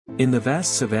In the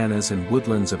vast savannas and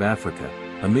woodlands of Africa,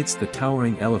 amidst the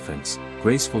towering elephants,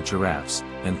 graceful giraffes,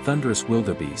 and thunderous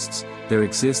wildebeests, there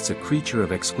exists a creature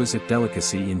of exquisite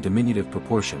delicacy in diminutive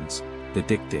proportions, the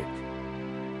dik-dik.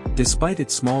 Despite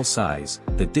its small size,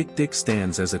 the dik-dik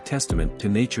stands as a testament to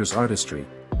nature's artistry,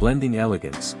 blending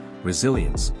elegance,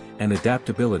 resilience, and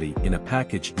adaptability in a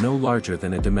package no larger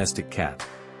than a domestic cat.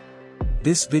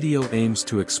 This video aims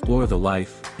to explore the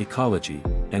life, ecology,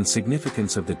 and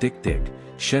significance of the dik-dik,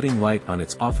 shedding light on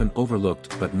its often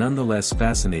overlooked but nonetheless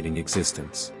fascinating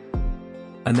existence.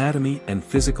 Anatomy and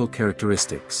physical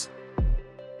characteristics.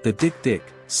 The dik-dik,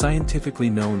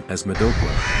 scientifically known as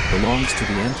Medopa, belongs to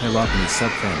the Antelope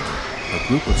subfamily, a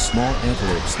group of small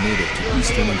antelopes native to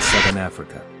eastern and southern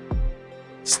Africa.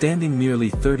 Standing merely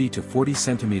 30 to 40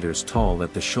 centimeters tall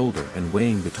at the shoulder and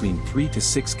weighing between 3 to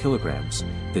 6 kilograms,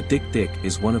 the dik-dik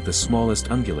is one of the smallest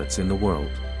ungulates in the world.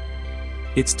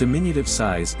 Its diminutive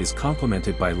size is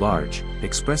complemented by large,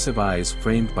 expressive eyes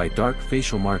framed by dark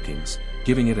facial markings,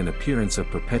 giving it an appearance of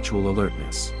perpetual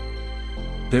alertness.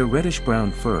 Their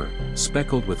reddish-brown fur,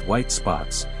 speckled with white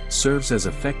spots, serves as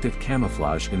effective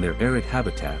camouflage in their arid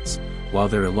habitats, while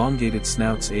their elongated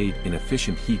snouts aid in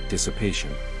efficient heat dissipation.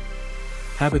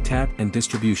 Habitat and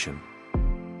distribution.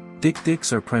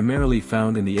 Dik-diks are primarily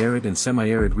found in the arid and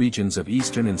semi-arid regions of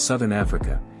eastern and southern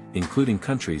Africa, including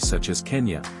countries such as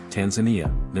Kenya,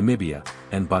 Tanzania, Namibia,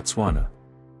 and Botswana.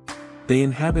 They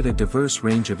inhabit a diverse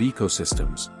range of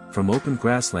ecosystems, from open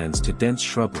grasslands to dense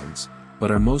shrublands,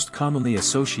 but are most commonly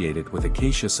associated with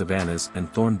acacia savannas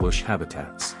and thornbush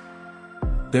habitats.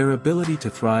 Their ability to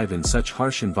thrive in such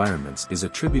harsh environments is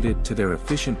attributed to their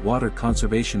efficient water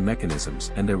conservation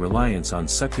mechanisms and their reliance on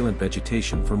succulent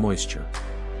vegetation for moisture.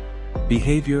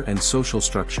 Behavior and social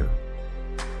structure.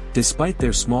 Despite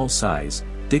their small size,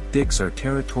 dik-diks are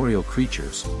territorial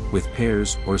creatures, with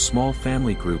pairs or small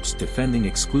family groups defending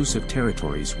exclusive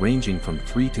territories ranging from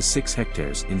 3 to 6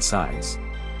 hectares in size.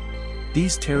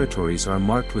 These territories are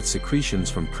marked with secretions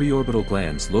from preorbital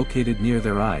glands located near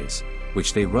their eyes,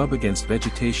 which they rub against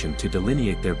vegetation to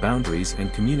delineate their boundaries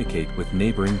and communicate with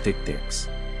neighboring dik-diks.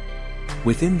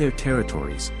 Within their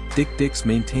territories, dik-diks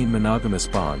maintain monogamous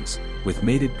bonds, with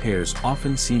mated pairs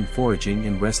often seen foraging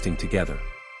and resting together.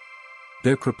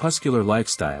 Their crepuscular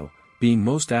lifestyle, being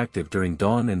most active during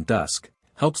dawn and dusk,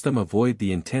 helps them avoid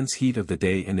the intense heat of the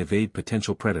day and evade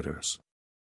potential predators.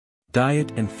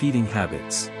 Diet and feeding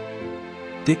habits.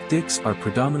 Dik-diks are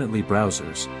predominantly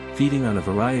browsers, feeding on a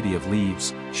variety of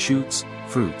leaves, shoots,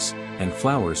 fruits, and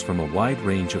flowers from a wide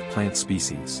range of plant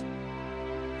species.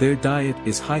 Their diet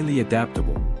is highly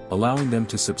adaptable, allowing them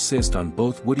to subsist on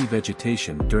both woody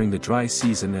vegetation during the dry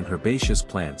season and herbaceous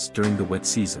plants during the wet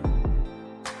season.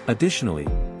 Additionally,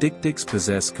 dik-diks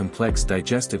possess complex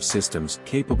digestive systems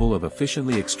capable of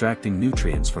efficiently extracting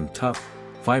nutrients from tough,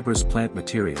 fibrous plant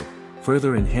material,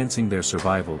 further enhancing their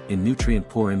survival in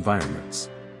nutrient-poor environments.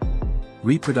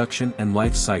 Reproduction and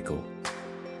life cycle.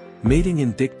 Mating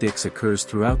in dik-diks occurs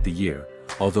throughout the year,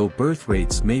 although birth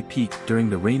rates may peak during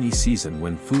the rainy season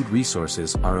when food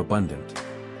resources are abundant.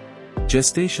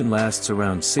 Gestation lasts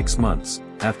around 6 months,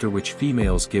 after which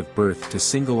females give birth to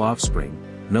single offspring,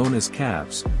 known as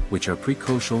calves, which are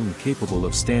precocial and capable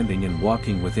of standing and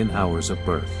walking within hours of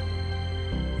birth.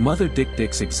 Mother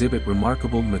dik-diks exhibit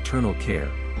remarkable maternal care,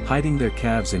 hiding their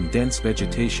calves in dense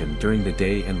vegetation during the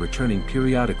day and returning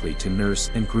periodically to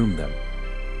nurse and groom them.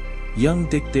 Young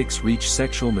dik-diks reach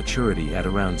sexual maturity at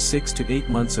around 6 to 8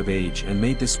 months of age and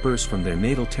may disperse from their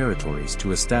natal territories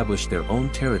to establish their own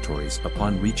territories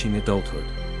upon reaching adulthood.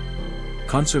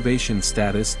 Conservation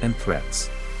status and threats.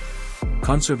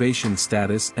 Conservation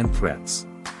status and threats.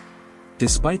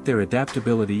 Despite their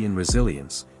adaptability and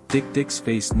resilience, dik-diks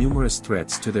face numerous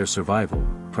threats to their survival,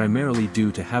 primarily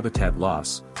due to habitat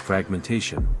loss,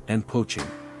 fragmentation, and poaching.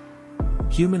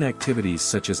 Human activities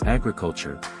such as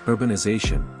agriculture,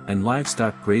 urbanization, and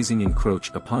livestock grazing encroach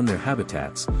upon their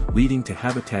habitats, leading to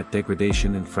habitat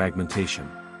degradation and fragmentation.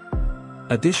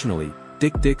 Additionally,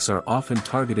 dik-diks are often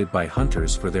targeted by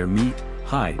hunters for their meat,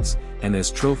 hides, and as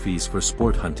trophies for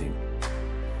sport hunting.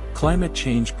 Climate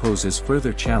change poses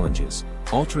further challenges,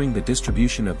 altering the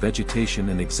distribution of vegetation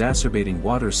and exacerbating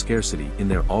water scarcity in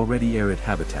their already arid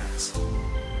habitats.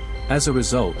 As a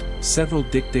result, several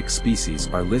dik-dik species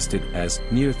are listed as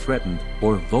near threatened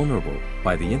or vulnerable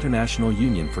by the International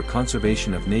Union for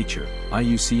Conservation of Nature,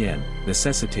 IUCN,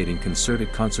 necessitating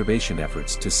concerted conservation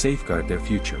efforts to safeguard their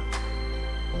future.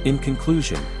 In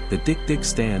conclusion, the dik-dik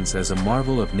stands as a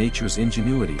marvel of nature's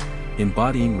ingenuity,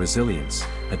 embodying resilience,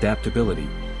 adaptability,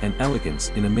 and elegance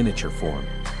in a miniature form.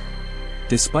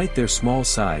 Despite their small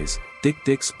size,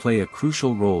 Dik-Diks play a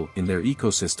crucial role in their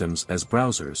ecosystems as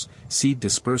browsers, seed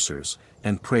dispersers,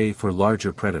 and prey for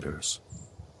larger predators.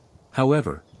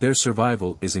 However, their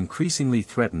survival is increasingly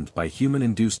threatened by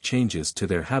human-induced changes to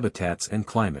their habitats and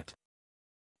climate.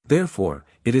 Therefore,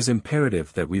 it is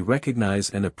imperative that we recognize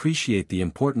and appreciate the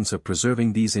importance of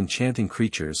preserving these enchanting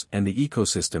creatures and the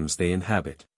ecosystems they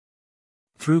inhabit.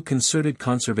 Through concerted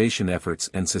conservation efforts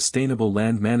and sustainable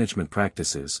land management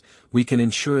practices, we can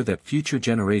ensure that future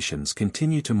generations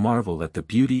continue to marvel at the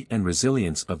beauty and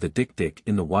resilience of the dik-dik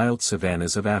in the wild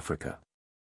savannas of Africa.